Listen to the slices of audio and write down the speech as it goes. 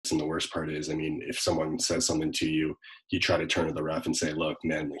And the worst part is, I mean, if someone says something to you, you try to turn to the ref and say, look,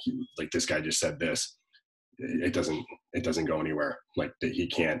 man, this guy just said this. It doesn't go anywhere. Like that he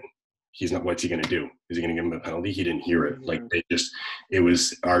can't, he's not, what's he going to do? Is he going to give him a penalty? He didn't hear it. Like it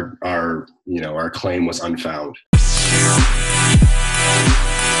was our claim was unfound.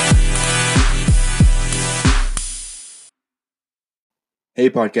 Hey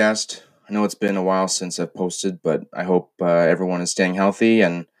podcast, I know it's been a while since I've posted, but I hope everyone is staying healthy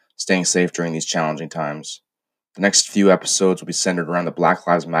and staying safe during these challenging times. The next few episodes will be centered around the Black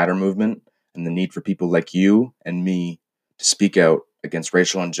Lives Matter movement and the need for people like you and me to speak out against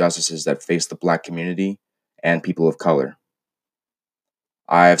racial injustices that face the Black community and people of color.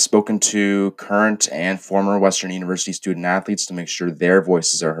 I have spoken to current and former Western University student athletes to make sure their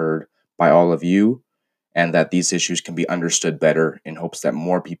voices are heard by all of you, and that these issues can be understood better in hopes that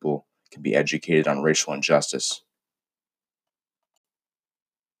more people can be educated on racial injustice.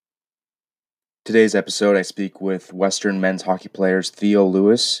 Today's episode, I speak with Western men's hockey players Theo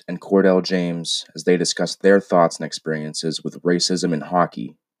Lewis and Cordell James as they discuss their thoughts and experiences with racism in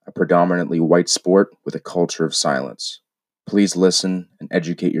hockey, a predominantly white sport with a culture of silence. Please listen and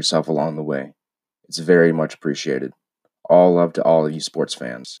educate yourself along the way. It's very much appreciated. All love to all of you sports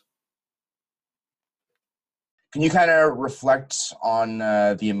fans. Can you kind of reflect on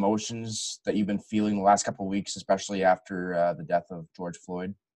the emotions that you've been feeling the last couple of weeks, especially after the death of George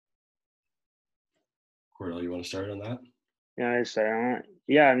Floyd? Cordell, you want to start on that? Yeah, I start on it.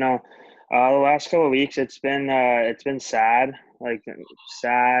 Yeah, no. The last couple of weeks, it's been sad,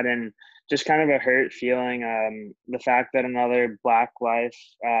 sad and just kind of a hurt feeling. The fact that another Black life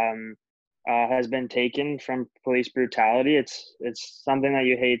has been taken from police brutality. It's something that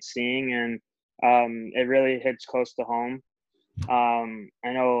you hate seeing, and it really hits close to home.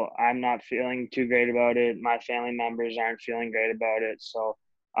 I know I'm not feeling too great about it. My family members aren't feeling great about it. So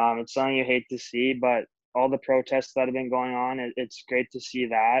it's something you hate to see, but all the protests that have been going on, it's great to see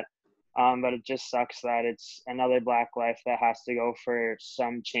that. But it just sucks that it's another Black life that has to go for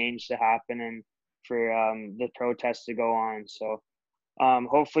some change to happen and for the protests to go on. So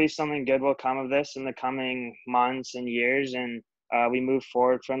hopefully something good will come of this in the coming months and years, and we move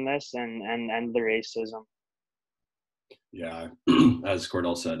forward from this and end the racism. Yeah, as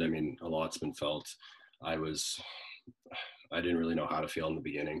Cordell said, I mean, a lot's been felt. I didn't really know how to feel in the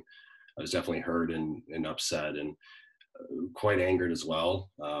beginning. I was definitely hurt and upset and quite angered as well.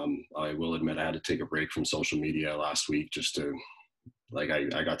 I will admit I had to take a break from social media last week just to, I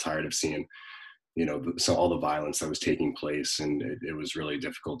got tired of seeing, so all the violence that was taking place, and it was really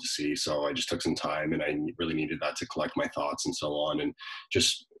difficult to see. So I just took some time, and I really needed that to collect my thoughts and so on, and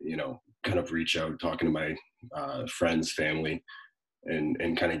just, kind of reach out, talking to my friends, family,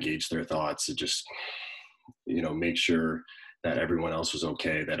 and kind of gauge their thoughts to just, make sure that everyone else was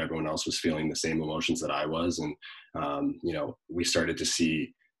okay, that everyone else was feeling the same emotions that I was. And, we started to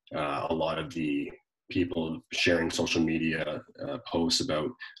see a lot of the people sharing social media posts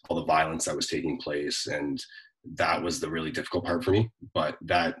about all the violence that was taking place. And that was the really difficult part for me. But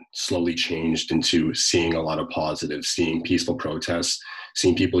that slowly changed into seeing a lot of positives, seeing peaceful protests,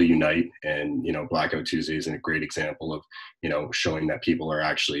 seeing people unite. And, Blackout Tuesday is a great example of, showing that people are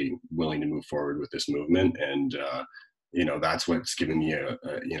actually willing to move forward with this movement. And, that's what's given me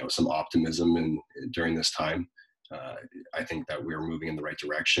some optimism during this time. I think that we're moving in the right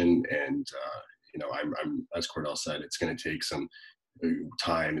direction, and I'm as Cordell said, it's going to take some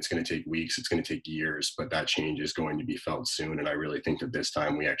time. It's going to take weeks. It's going to take years, but that change is going to be felt soon. And I really think that this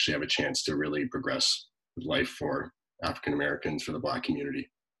time we actually have a chance to really progress life for African Americans, for the Black community.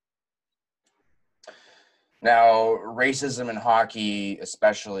 Now, racism in hockey,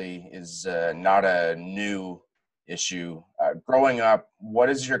 especially, is not a new issue. Growing up, what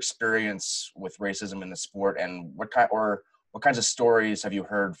is your experience with racism in the sport, and what kinds of stories have you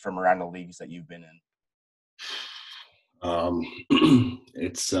heard from around the leagues that you've been in?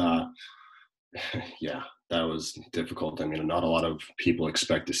 It's yeah, that was difficult. I mean, not a lot of people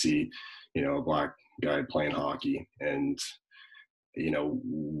expect to see, a Black guy playing hockey, and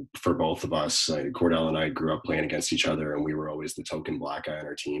for both of us, Cordell and I grew up playing against each other, and we were always the token Black guy on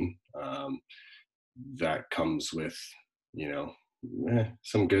our team. That comes with,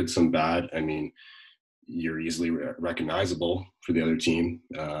 some good, some bad. I mean, you're easily recognizable for the other team,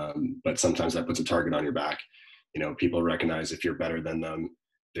 but sometimes that puts a target on your back. People recognize if you're better than them,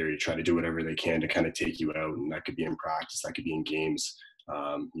 they try to do whatever they can to kind of take you out, and that could be in practice, that could be in games.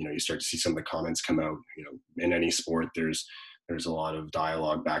 You start to see some of the comments come out. In any sport, there's a lot of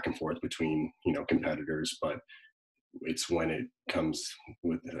dialogue back and forth between competitors, but it's when it comes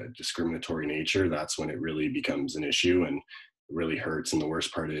with a discriminatory nature, that's when it really becomes an issue. And really hurts. And the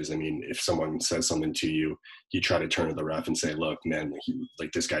worst part is, I mean, if someone says something to you, you try to turn to the ref and say, look, man,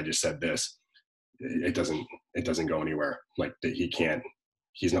 like this guy just said this. It doesn't go anywhere. Like that he can't,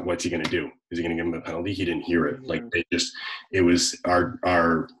 he's not, what's he going to do? Is he going to give him a penalty? He didn't hear it. Like it was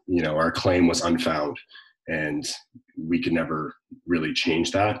our claim was unfound, and we could never really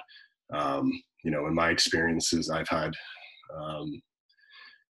change that. In my experiences, I've had,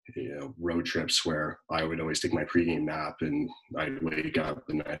 road trips where I would always take my pregame nap and I'd wake up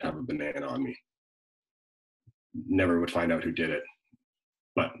and I'd have a banana on me. Never would find out who did it,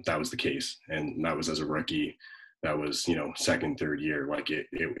 but that was the case. And that was as a rookie. That was, second, third year, like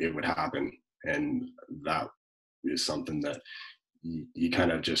it would happen. And that is something that you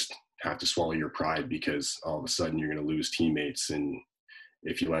kind of just have to swallow your pride, because all of a sudden you're going to lose teammates. And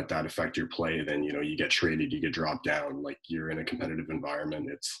if you let that affect your play, then, you get traded, you get dropped down. Like, you're in a competitive environment.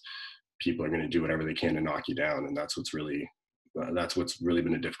 People are going to do whatever they can to knock you down. And that's what's really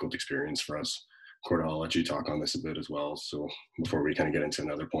been a difficult experience for us. Corda, I'll let you talk on this a bit as well. So before we kind of get into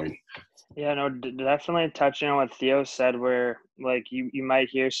another point. Yeah, no, definitely touching on what Theo said, where like you might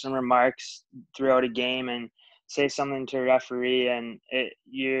hear some remarks throughout a game and say something to a referee, and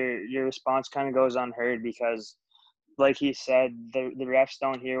your response kind of goes unheard, because like he said, the refs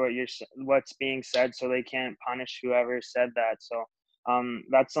don't hear what's being said, so they can't punish whoever said that. So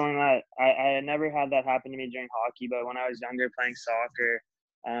that's something that I never had that happen to me during hockey, but when I was younger playing soccer,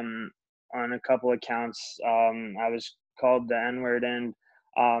 on a couple accounts, I was called the N-word, and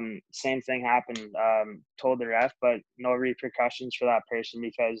same thing happened. Told the ref, but no repercussions for that person,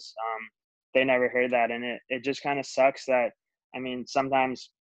 because they never heard that. And it just kind of sucks that, I mean,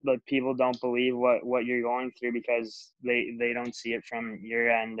 sometimes like people don't believe what you're going through because they don't see it from your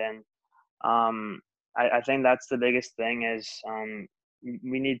end. And I think that's the biggest thing is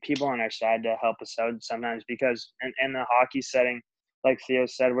we need people on our side to help us out sometimes, because in the hockey setting, like Theo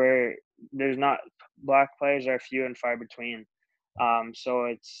said, where there's not, black players are few and far between. So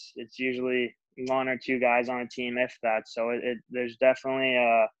it's usually one or two guys on a team, if that. So there's definitely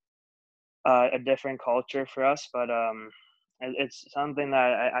a different culture for us, but it's something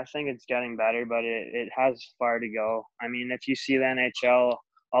that I think it's getting better, but it has far to go. I mean, if you see the NHL,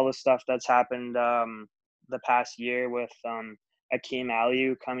 all the stuff that's happened the past year with Akim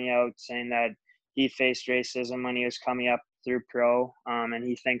Aliu coming out saying that he faced racism when he was coming up through pro, and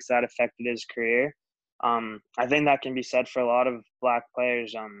he thinks that affected his career. I think that can be said for a lot of black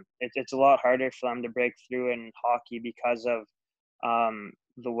players. It's a lot harder for them to break through in hockey because of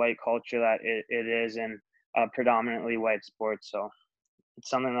the white culture that it is in a predominantly white sport. So it's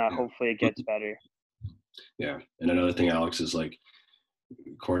something that hopefully it gets better. Yeah. And another thing, Alex, is like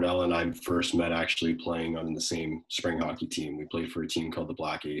Cordell and I first met actually playing on the same spring hockey team. We played for a team called the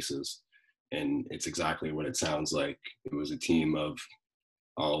Black Aces. And it's exactly what it sounds like. It was a team of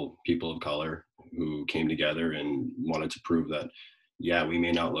all people of color who came together and wanted to prove that, yeah, we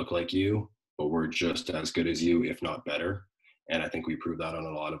may not look like you, but we're just as good as you, if not better. And I think we proved that on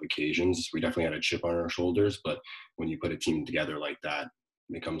a lot of occasions. We definitely had a chip on our shoulders, but when you put a team together like that,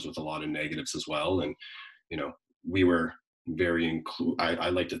 it comes with a lot of negatives as well. And, we were very I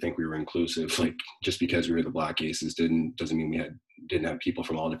like to think we were inclusive. Like, just because we were the Black Aces doesn't mean we didn't have people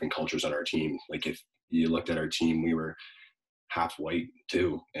from all different cultures on our team. Like, if you looked at our team, we were half white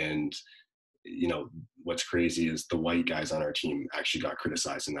too. And what's crazy is the white guys on our team actually got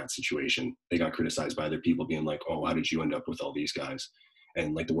criticized in that situation. They got criticized by other people being like, oh, how did you end up with all these guys?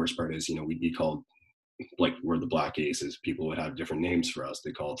 And like, the worst part is, we'd be called, like, we're the Black Aces. People would have different names for us.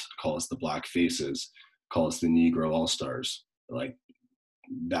 They call us the Black Faces, call us the Negro All-Stars. Like,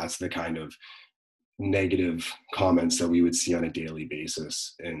 that's the kind of negative comments that we would see on a daily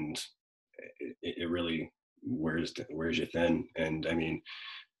basis. And it really wears you thin. And I mean,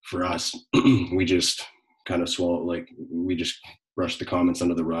 for us, we just kind of we just brushed the comments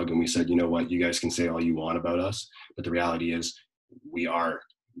under the rug, and we said, you know what, you guys can say all you want about us, but the reality is we are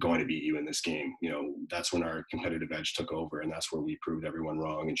going to beat you in this game. That's when our competitive edge took over, and that's where we proved everyone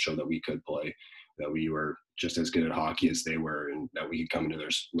wrong and showed that we could play, that we were just as good at hockey as they were, and that we could come into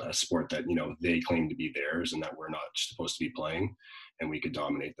their sport that, they claim to be theirs and that we're not supposed to be playing, and we could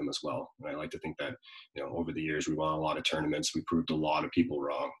dominate them as well. And I like to think that, over the years, we won a lot of tournaments. We proved a lot of people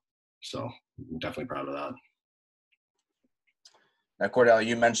wrong. So I'm definitely proud of that. Now, Cordell,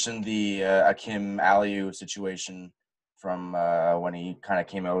 you mentioned the Akim Aliu situation from when he kind of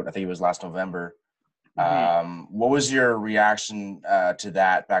came out. I think it was last November. Mm-hmm. What was your reaction to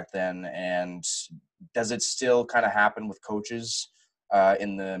that back then? And does it still kind of happen with coaches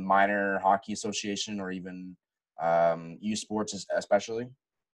in the minor hockey association or even U Sports especially?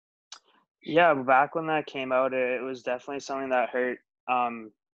 Yeah, back when that came out, it was definitely something that hurt,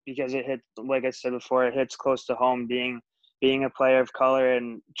 because it hit, like I said before, it hits close to home. Being a player of color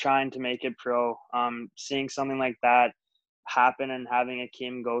and trying to make it pro, seeing something like that happen and having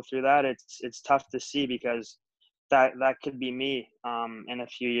Akeem go through that, it's tough to see because that could be me, in a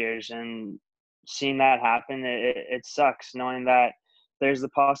few years. And seeing that happen, it sucks knowing that there's the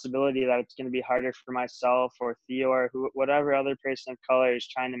possibility that it's going to be harder for myself or Theo or whatever other person of color is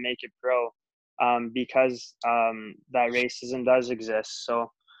trying to make it pro, because that racism does exist.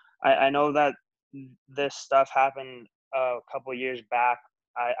 So I know that this stuff happened a couple years back.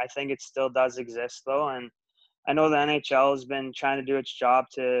 I think it still does exist though, and I know the NHL has been trying to do its job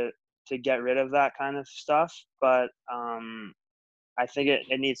to get rid of that kind of stuff, but I think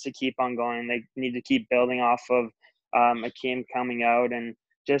it needs to keep on going. They need to keep building off of Akeem coming out and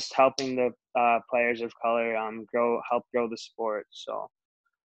just helping the players of color help grow the sport. So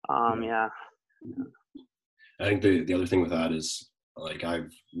Yeah. yeah. I think the other thing with that is, like,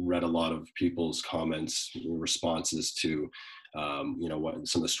 I've read a lot of people's comments, responses to, what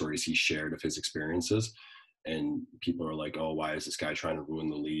some of the stories he shared of his experiences, and people are like, "Oh, why is this guy trying to ruin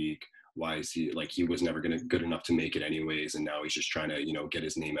the league? Why is he like he was never gonna good enough to make it anyways, and now he's just trying to get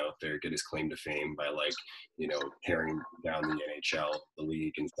his name out there, get his claim to fame by tearing down the NHL, the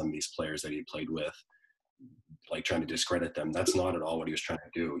league, and some of these players that he played with." Like, trying to discredit them. That's not at all what he was trying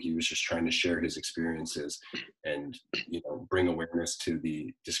to do. He was just trying to share his experiences and bring awareness to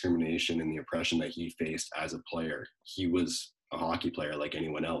the discrimination and the oppression that he faced as a player. He was a hockey player like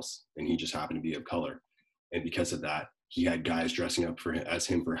anyone else, and he just happened to be of color. And because of that, he had guys dressing up as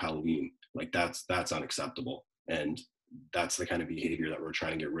him for Halloween. Like, that's unacceptable. And that's the kind of behavior that we're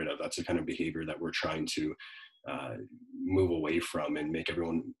trying to get rid of. That's the kind of behavior that we're trying to move away from, and make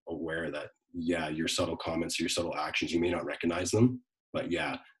everyone aware that, yeah, your subtle comments, your subtle actions, you may not recognize them, but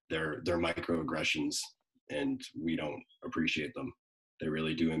yeah, they're microaggressions, and we don't appreciate them. They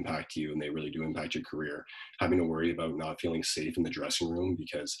really do impact you, and they really do impact your career. Having to worry about not feeling safe in the dressing room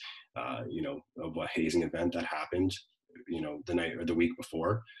because of a hazing event that happened the night or the week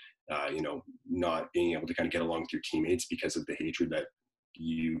before, not being able to kind of get along with your teammates because of the hatred that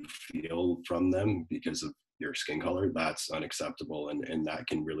you feel from them because of your skin color, that's unacceptable. And that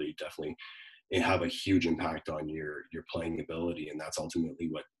can really definitely have a huge impact on your playing ability, and that's ultimately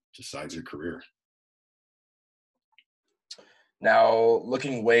what decides your career. Now,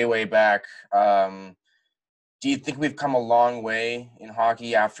 looking way back, do you think we've come a long way in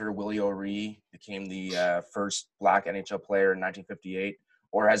hockey after Willie O'Ree became the first Black NHL player in 1958,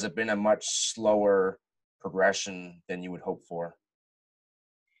 or has it been a much slower progression than you would hope for?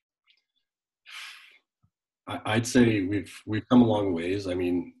 I'd say we've come a long ways. I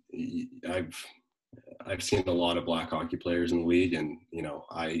mean, I've seen a lot of Black hockey players in the league, and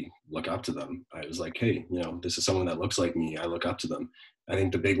I look up to them. I was like, hey, this is someone that looks like me. I look up to them. I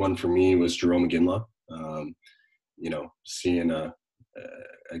think the big one for me was Jarome Iginla. Seeing a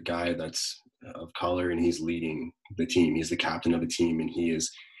guy that's of color, and he's leading the team. He's the captain of the team, and he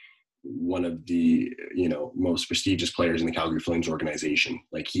is one of the most prestigious players in the Calgary Flames organization.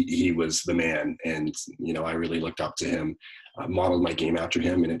 Like, he was the man, and I really looked up to him, modeled my game after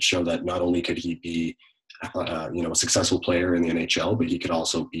him, and it showed that not only could he be a successful player in the NHL, but he could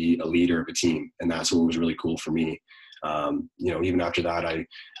also be a leader of a team, and that's what was really cool for me. Even after that, I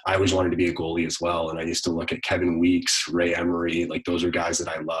always wanted to be a goalie as well, and I used to look at Kevin Weeks, Ray Emery, like those are guys that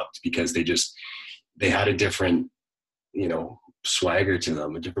I loved because they had a different swagger to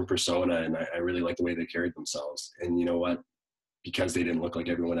them, a different persona, and I really liked the way they carried themselves. And you know what? Because they didn't look like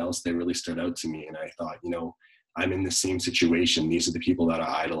everyone else, they really stood out to me, and I thought, I'm in the same situation. These are the people that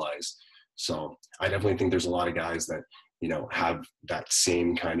I idolize. So I definitely think there's a lot of guys that have that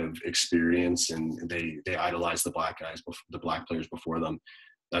same kind of experience, and they idolize the Black guys, the Black players before them.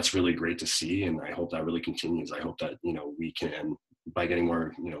 That's really great to see, and I hope that really continues. I hope that we can, by getting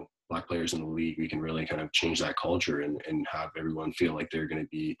more Black players in the league, we can really kind of change that culture and have everyone feel like they're going to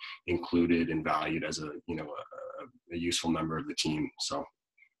be included and valued as a useful member of the team. So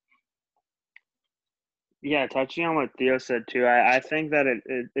Yeah, touching on what Theo said too, I think that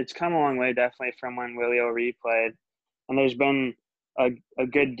it's come a long way definitely from when Willie O'Ree played, and there's been a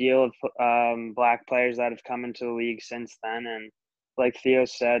good deal of Black players that have come into the league since then. And like Theo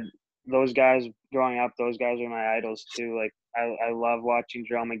said, those guys growing up, those guys are my idols too. Like, I love watching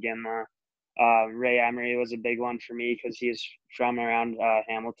Jarome Iginla. Ray Emery was a big one for me because he's from around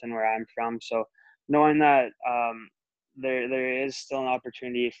Hamilton, where I'm from. So knowing that there is still an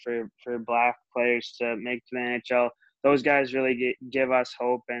opportunity for Black players to make to the NHL, those guys really give us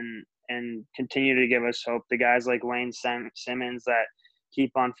hope and continue to give us hope. The guys like Wayne Simmons that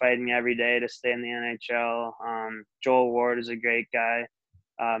keep on fighting every day to stay in the NHL. Joel Ward is a great guy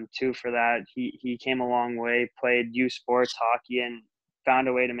too for that. He came a long way, played youth sports hockey, and found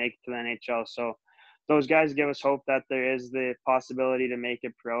a way to make it to the NHL. So those guys give us hope that there is the possibility to make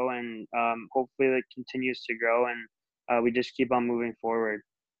it pro, and hopefully it continues to grow, and we just keep on moving forward.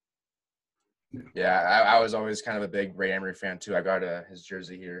 Yeah, I was always kind of a big Ray Emery fan too. I got his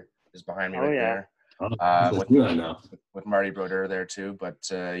jersey here, is behind me right there. With Marty Brodeur there too. But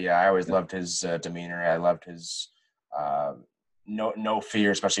yeah, I always loved his demeanor. I loved his no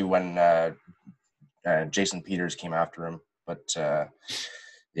fear, especially when Jason Peters came after him. But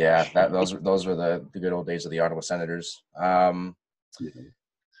yeah, those were the good old days of the Ottawa Senators.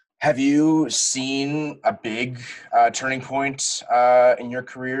 Have you seen a big turning point in your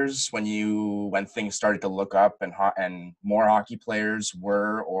careers when things started to look up and more hockey players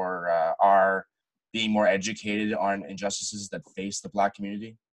were or are being more educated on injustices that face the Black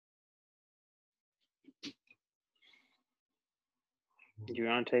community? Do you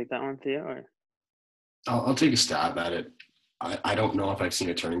want to take that one, Theo? Or? I'll take a stab at it. I don't know if I've seen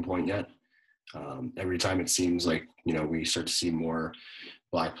a turning point yet. Every time it seems like, we start to see more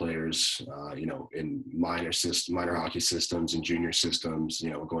Black players, in minor hockey systems and junior systems,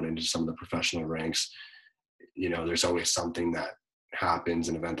 going into some of the professional ranks, there's always something that happens,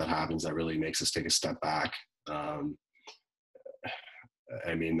 an event that happens that really makes us take a step back.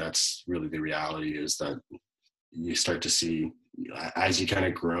 That's really the reality, is that you start to see, as you kind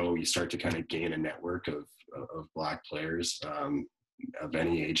of grow, you start to kind of gain a network of Black players of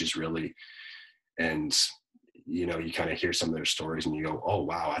any ages really. And you kind of hear some of their stories and you go, oh,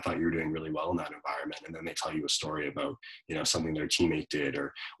 wow, I thought you were doing really well in that environment. And then they tell you a story about, something their teammate did.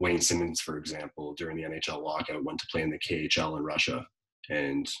 Or Wayne Simmons, for example, during the NHL lockout, went to play in the KHL in Russia.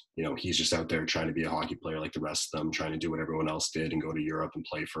 And, he's just out there trying to be a hockey player like the rest of them, trying to do what everyone else did and go to Europe and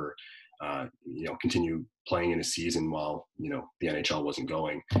play for, continue playing in a season while, the NHL wasn't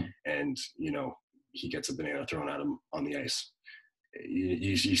going. And, he gets a banana thrown at him on the ice.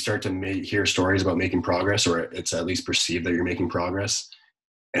 You start to hear stories about making progress, or it's at least perceived that you're making progress.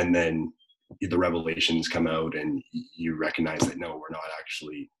 And then the revelations come out and you recognize that, no, we're not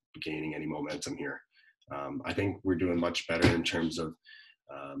actually gaining any momentum here. I think we're doing much better in terms of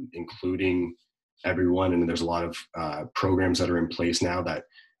including everyone. And there's a lot of programs that are in place now that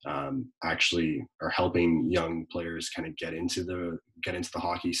actually are helping young players kind of get into the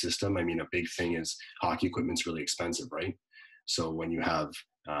hockey system. A big thing is hockey equipment's really expensive, right? So when you have,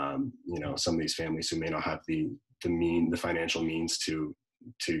 some of these families who may not have the financial means to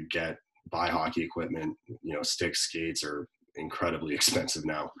buy hockey equipment, sticks, skates are incredibly expensive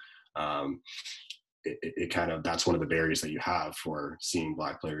now. It kind of, that's one of the barriers that you have for seeing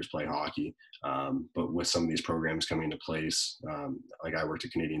Black players play hockey. But with some of these programs coming into place, like I worked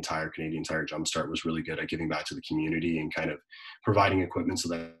at Canadian Tire Jumpstart was really good at giving back to the community and kind of providing equipment so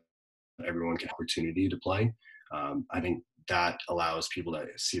that everyone can have opportunity to play. I think that allows people to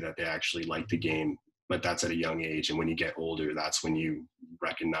see that they actually like the game, but that's at a young age. And when you get older, that's when you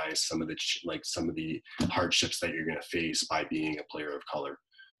recognize some of the hardships that you're going to face by being a player of color.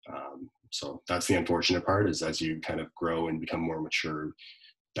 So that's the unfortunate part, is as you kind of grow and become more mature,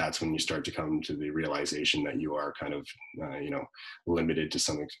 that's when you start to come to the realization that you are kind of, limited to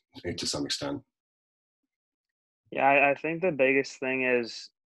some extent. Yeah, I think the biggest thing is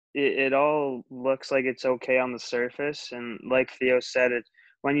it all looks like it's okay on the surface. And like Theo said,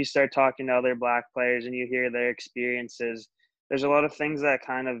 when you start talking to other Black players and you hear their experiences, there's a lot of things that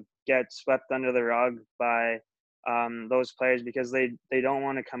kind of get swept under the rug by those players, because they don't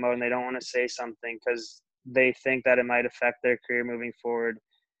want to come out and they don't want to say something because they think that it might affect their career moving forward.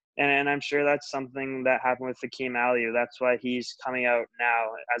 And I'm sure that's something that happened with Hakeem Aliu. That's why he's coming out now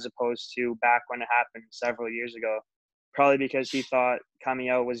as opposed to back when it happened several years ago. Probably because he thought coming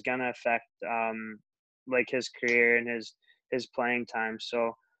out was going to affect his career and his playing time.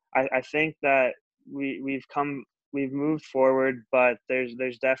 So I think that we've moved forward, but there's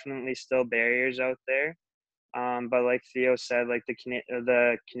definitely still barriers out there. But like Theo said, like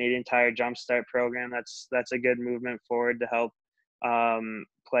the Canadian Tire Jumpstart program, that's a good movement forward to help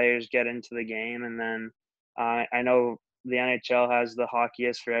players get into the game. And then I know the NHL has the Hockey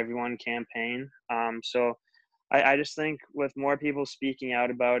is for Everyone campaign. So I just think with more people speaking out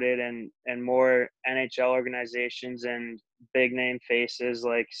about it and more NHL organizations and big name faces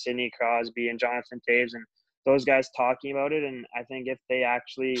like Sidney Crosby and Jonathan Toews and those guys talking about it, and I think if they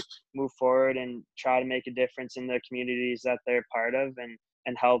actually move forward and try to make a difference in the communities that they're part of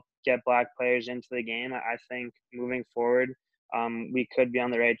and help get Black players into the game, I think moving forward, we could be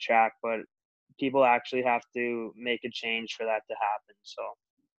on the right track. But people actually have to make a change for that to happen. So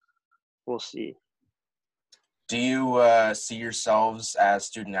we'll see. Do you see yourselves as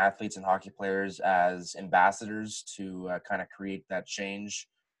student athletes and hockey players as ambassadors to kind of create that change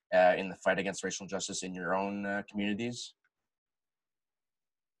in the fight against racial injustice in your own communities?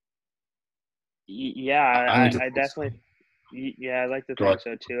 Yeah, I like to I think so. definitely. Yeah, I like to Go think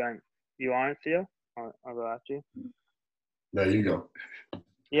ahead. so too. And you want it, Theo? I'll go after you. No, you go.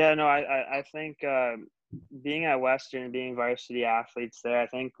 Yeah, no, I think being at Western, being varsity athletes there, I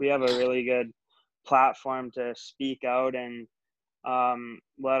think we have a really good platform to speak out and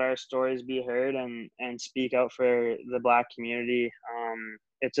let our stories be heard and speak out for the Black community.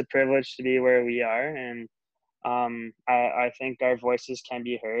 It's a privilege to be where we are, and I think our voices can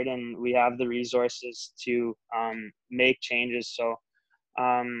be heard, and we have the resources to make changes. So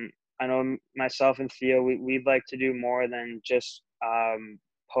I know myself and Theo, we'd like to do more than just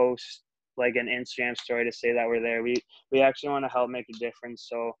post like an Instagram story to say that we're there. We actually want to help make a difference.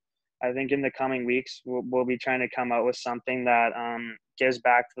 So I think in the coming weeks we'll be trying to come out with something that gives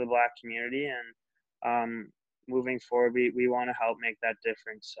back to the Black community, and moving forward we want to help make that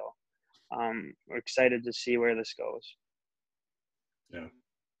difference. So we're excited to see where this goes. Yeah.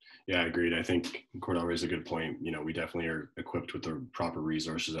 Yeah, agreed. I think Cordell raised a good point. You know, we definitely are equipped with the proper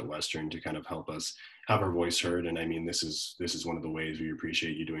resources at Western to kind of help us have our voice heard. And I mean, this is one of the ways we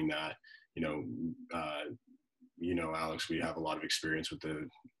appreciate you doing that. You know, Alex, we have a lot of experience with the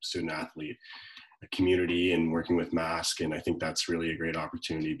student athlete community and working with Mask, and I think that's really a great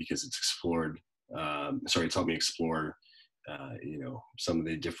opportunity because it's it's helped me explore, you know, some of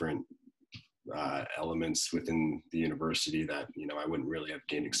the different elements within the university that, you know, I wouldn't really have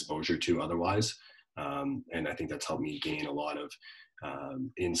gained exposure to otherwise. And I think that's helped me gain a lot of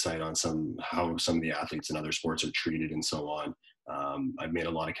insight on how some of the athletes in other sports are treated and so on. I've made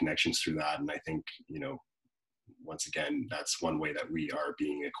a lot of connections through that, and I think, you know, once again, that's one way that we are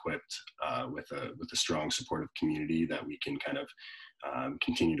being equipped with a strong supportive community that we can kind of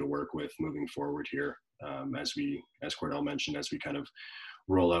continue to work with moving forward here, as Cordell mentioned, as we kind of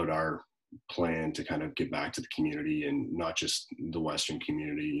roll out our plan to kind of get back to the community, and not just the Western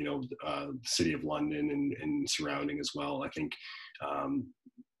community, you know, the city of London and surrounding as well. I think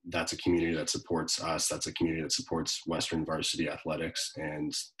that's a community that supports us. That's a community that supports Western varsity athletics,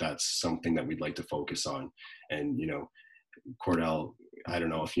 and that's something that we'd like to focus on. And, you know, Cordell, I don't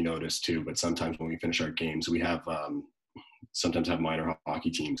know if you noticed too, but sometimes when we finish our games, we have sometimes have minor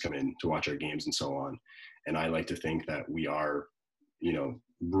hockey teams come in to watch our games and so on. And I like to think that we are, you know,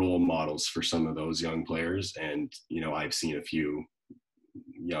 role models for some of those young players. And, you know, I've seen a few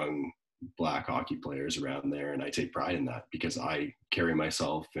young Black hockey players around there, and I take pride in that because I carry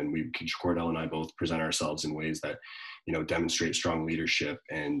myself, and Cordell and I both present ourselves in ways that, you know, demonstrate strong leadership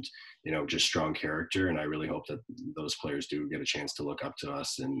and, you know, just strong character. And I really hope that those players do get a chance to look up to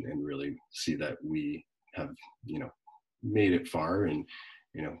us and really see that we have, you know, made it far. And,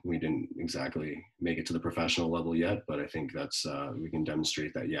 you know, we didn't exactly make it to the professional level yet, but I think that's we can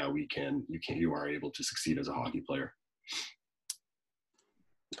demonstrate that, yeah, you are able to succeed as a hockey player.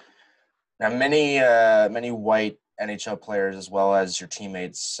 Now, many white NHL players, as well as your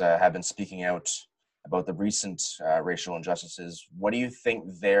teammates, have been speaking out about the recent racial injustices. What do you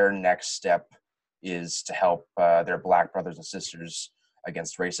think their next step is to help their Black brothers and sisters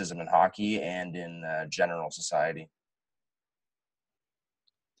against racism in hockey and in general society?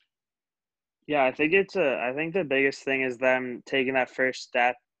 Yeah, I think I think the biggest thing is them taking that first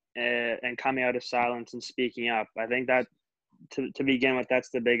step and coming out of silence and speaking up. I think that to begin with, that's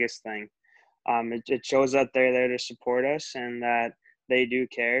the biggest thing. It shows that they're there to support us and that they do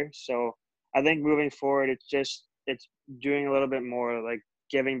care. So I think moving forward, it's doing a little bit more, like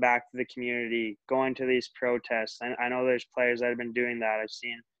giving back to the community, going to these protests. I know there's players that have been doing that. I've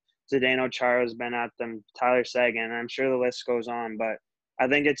seen Zdeno Chara's been at them, Tyler Seguin. I'm sure the list goes on, but I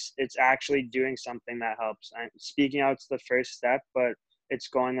think it's actually doing something that helps. Speaking out's the first step, but it's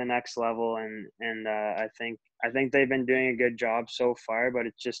going the next level, and I think they've been doing a good job so far, but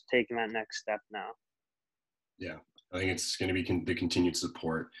it's just taking that next step now. Yeah, I think it's going to be the continued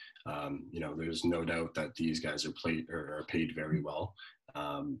support. You know, there's no doubt that these guys are paid very well,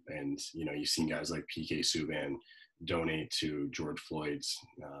 and, you know, you've seen guys like PK Subban donate to George Floyd's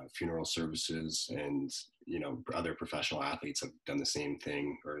funeral services, and, you know, other professional athletes have done the same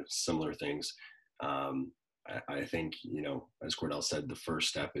thing or similar things. I think, you know, as Cordell said, the first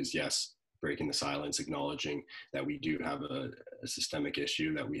step is, yes, breaking the silence, acknowledging that we do have a systemic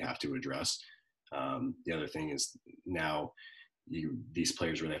issue that we have to address. The other thing is now these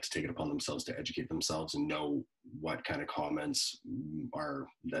players really have to take it upon themselves to educate themselves and know what kind of comments are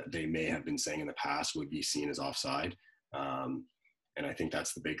that they may have been saying in the past would be seen as offside. And I think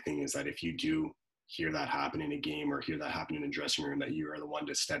that's the big thing, is that if you do hear that happen in a game or hear that happen in a dressing room, that you are the one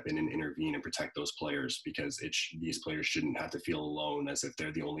to step in and intervene and protect those players, because these players shouldn't have to feel alone as if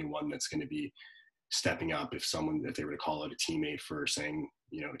they're the only one that's going to be stepping up if they were to call out a teammate for saying,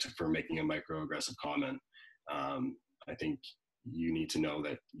 for making a microaggressive comment. I think you need to know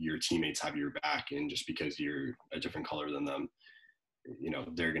that your teammates have your back, and just because you're a different color than them,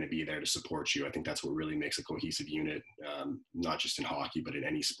 they're going to be there to support you. I think that's what really makes a cohesive unit, not just in hockey, but in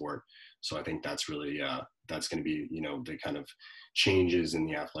any sport. So I think that's really, that's going to be, the kind of changes in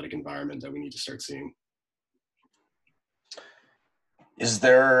the athletic environment that we need to start seeing. Is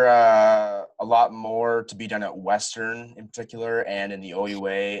there a lot more to be done at Western in particular and in the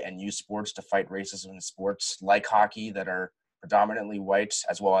OUA and U Sports to fight racism in sports like hockey that are predominantly white,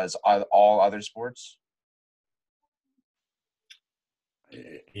 as well as all other sports?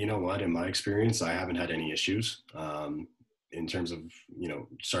 You know what? In my experience, I haven't had any issues. In terms of,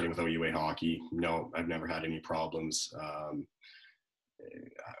 starting with OUA hockey, no, I've never had any problems.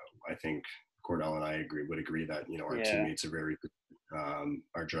 I think Cordell and I would agree that, our teammates are very good.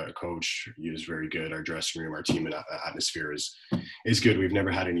 Our coach is very good. Our dressing room, our team atmosphere is good. We've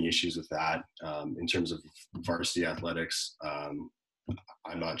never had any issues with that. In terms of varsity athletics, I'm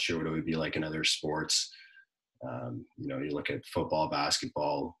not sure what it would be like in other sports. You look at football,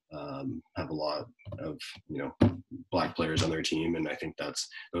 basketball, have a lot of, Black players on their team. And I think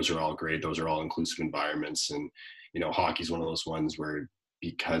those are all great. Those are all inclusive environments. And, hockey is one of those ones where,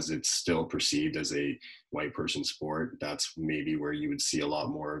 because it's still perceived as a white person sport, that's maybe where you would see a lot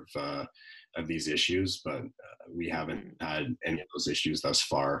more of these issues, but we haven't had any of those issues thus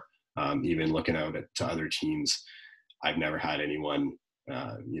far. Even looking out to other teams, I've never had anyone,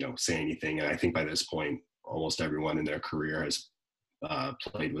 say anything. And I think by this point, almost everyone in their career has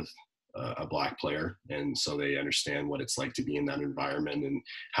played with a Black player, and so they understand what it's like to be in that environment and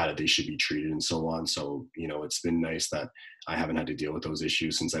how they should be treated and so on. So, it's been nice that I haven't had to deal with those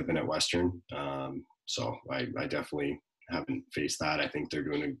issues since I've been at Western. So I definitely haven't faced that. I think they're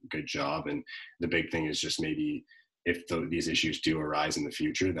doing a good job. And the big thing is just maybe if these issues do arise in the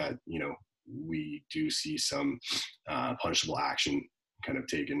future, that, we do see some punishable action kind of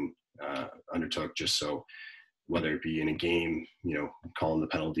undertook, just so, whether it be in a game, calling the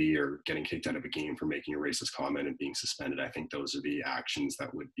penalty or getting kicked out of a game for making a racist comment and being suspended. I think those are the actions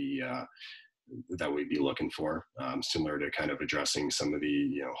that would be that we'd be looking for, similar to kind of addressing some of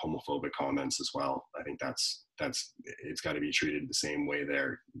the homophobic comments as well. I think it's got to be treated the same way.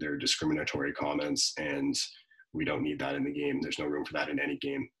 They're discriminatory comments, and we don't need that in the game. There's no room for that in any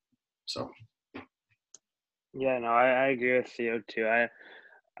game. So. Yeah, no, I agree with Theo too.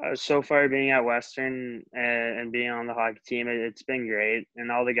 So far being at Western and being on the hockey team, it's been great,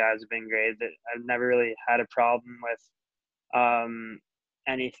 and all the guys have been great. That I've never really had a problem with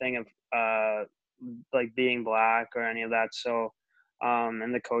anything of like being Black or any of that. So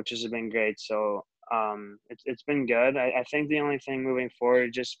and the coaches have been great. So it's been good. I think the only thing moving forward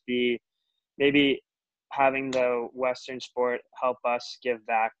would just be maybe having the Western sport help us give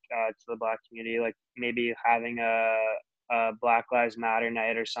back to the Black community, like maybe having a Black Lives Matter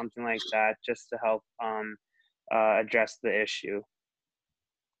night or something like that, just to help address the issue.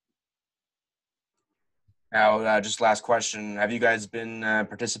 Now, just last question: have you guys been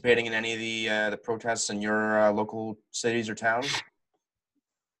participating in any of the protests in your local cities or towns?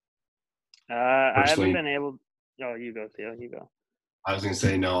 I haven't been able. Oh, you go, Theo. You go. I was going to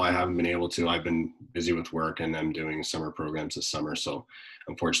say, no, I haven't been able to. I've been busy with work, and I'm doing summer programs this summer. So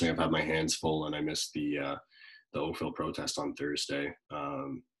unfortunately, I've had my hands full, and I missed the Oakville protest on Thursday.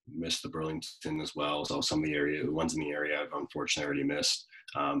 Missed the Burlington as well. So some of the ones in the area I've unfortunately already missed.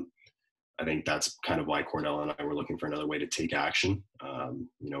 I think that's kind of why Cordell and I were looking for another way to take action.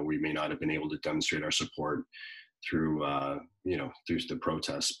 We may not have been able to demonstrate our support through the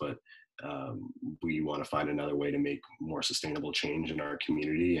protests, but we want to find another way to make more sustainable change in our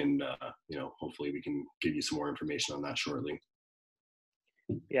community. And, hopefully we can give you some more information on that shortly.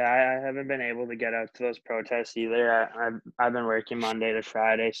 Yeah, I haven't been able to get out to those protests either. I've been working Monday to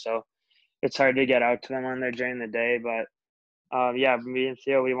Friday, so it's hard to get out to them when they're during the day. But yeah, me and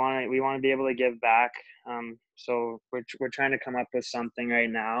Theo, we want to be able to give back. So we're trying to come up with something right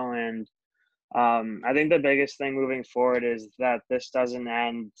now, and I think the biggest thing moving forward is that this doesn't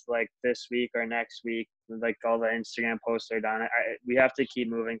end like this week or next week. Like all the Instagram posts are done. We have to keep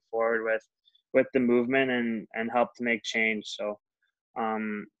moving forward with the movement and help to make change. So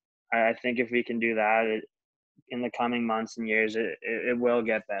I think if we can do that in the coming months and years, it will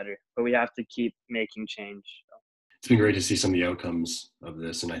get better. But we have to keep making change. So. it's been great to see some of the outcomes of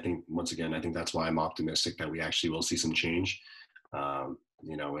this. And I think, once again, I think that's why I'm optimistic that we actually will see some change.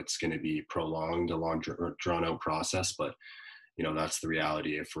 It's going to be prolonged, a long drawn out process, but that's the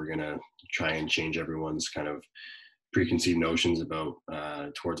reality. If we're going to try and change everyone's kind of preconceived notions about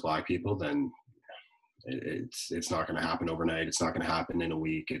towards Black people, then it's not going to happen overnight. It's not going to happen in a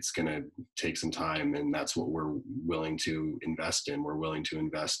week. It's going to take some time, and that's what we're willing to invest in. We're willing to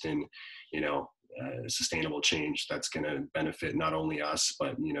invest in, sustainable change that's going to benefit not only us,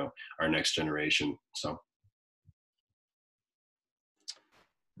 but our next generation. So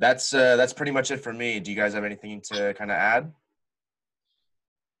that's pretty much it for me. Do you guys have anything to kind of add?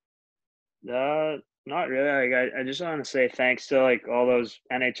 Not really. I just want to say thanks to like all those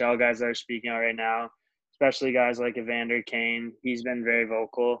NHL guys that are speaking out right now, especially guys like Evander Kane. He's been very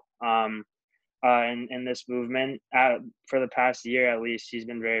vocal in this movement. For the past year at least, he's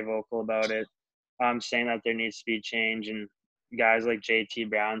been very vocal about it, saying that there needs to be change, and guys like JT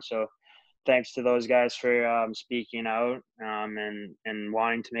Brown. So thanks to those guys for speaking out and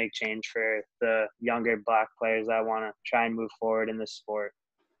wanting to make change for the younger Black players that want to try and move forward in this sport.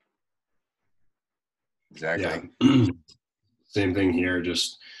 Exactly. Yeah. Same thing here.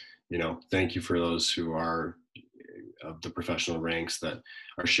 Just, thank you for those who are of the professional ranks that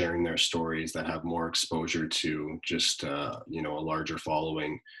are sharing their stories, that have more exposure to just, a larger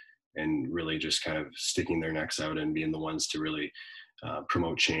following, and really just kind of sticking their necks out and being the ones to really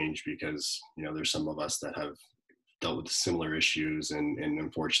promote change, because, there's some of us that have dealt with similar issues, and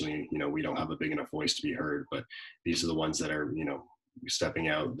unfortunately, we don't have a big enough voice to be heard, but these are the ones that are, stepping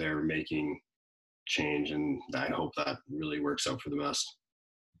out, they're making change, and I hope that really works out for the best.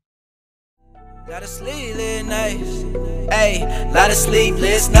 Lot of sleepless nights, ayy, lot of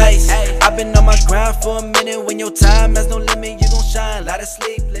sleepless nights. I've been on my grind for a minute. When your time has no limit, you gon' shine. Lot of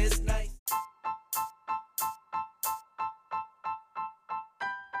sleepless nights.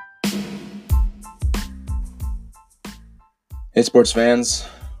 Hey, sports fans.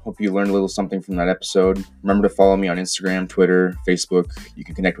 Hope you learned a little something from that episode. Remember to follow me on Instagram, Twitter, Facebook. You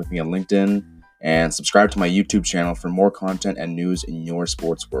can connect with me on LinkedIn, and subscribe to my YouTube channel for more content and news in your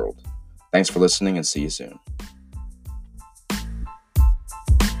sports world. Thanks for listening, and see you soon.